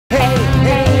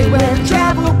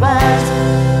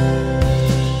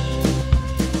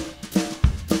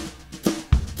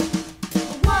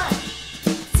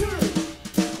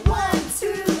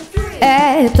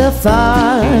At the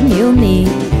farm you'll need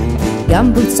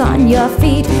gumboots on your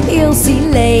feet. You'll see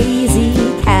lazy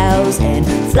cows and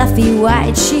fluffy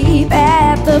white sheep.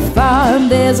 At the farm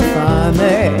there's a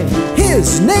farmer,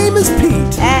 his name is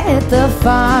Pete. At the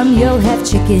farm you'll have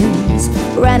chickens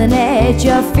running at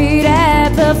your feet.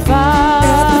 At the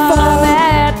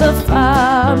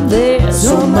farm there's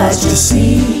so much to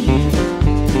see.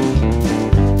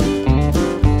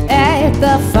 At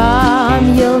the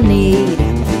farm you'll need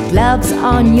gloves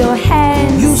on your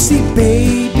hands. You'll see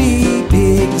baby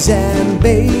pigs and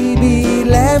baby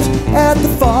lambs. At the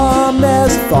farm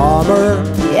there's a farmer,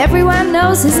 everyone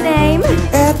knows his name.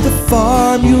 At the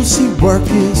farm you'll see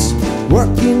workers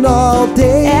working all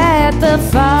day. At the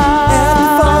farm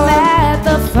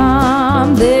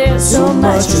there's so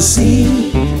much to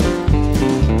see.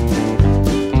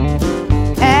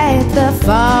 At the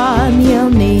farm you'll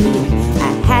need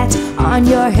a hat on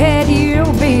your head.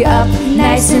 You'll be up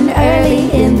nice and early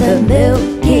in the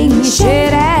milking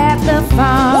shed. At the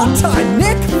farm, what time,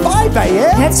 Nick? 5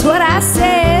 a.m.? That's what I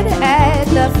said. At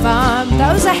the farm,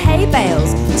 those are hay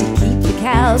bales to keep the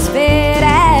cows fed.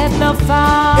 At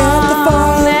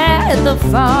the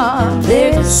farm,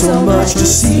 there's so much to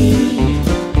see.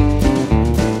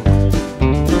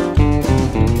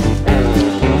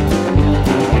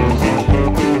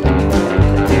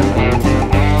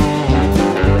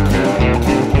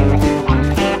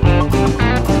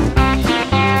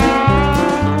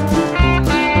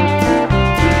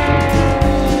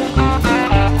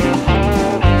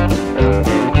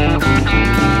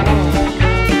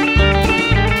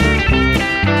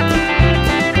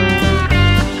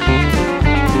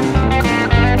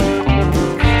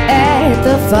 At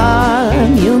the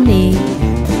farm you'll need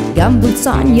gumboots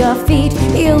on your feet.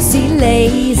 You'll see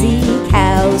lazy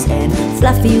cows and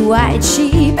fluffy white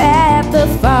sheep. At the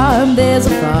farm there's a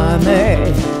farmer,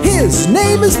 his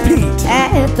name is Pete.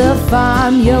 At the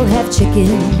farm you'll have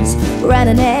chickens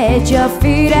running at your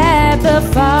feet. At the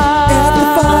farm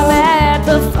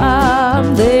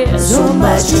there's so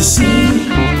much to see.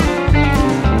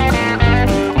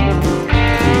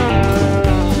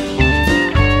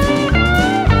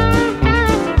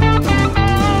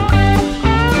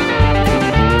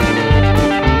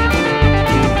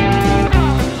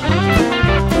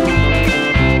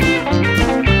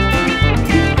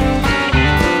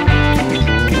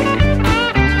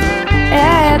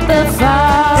 At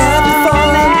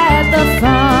the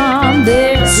farm,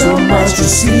 there's so much to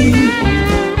see.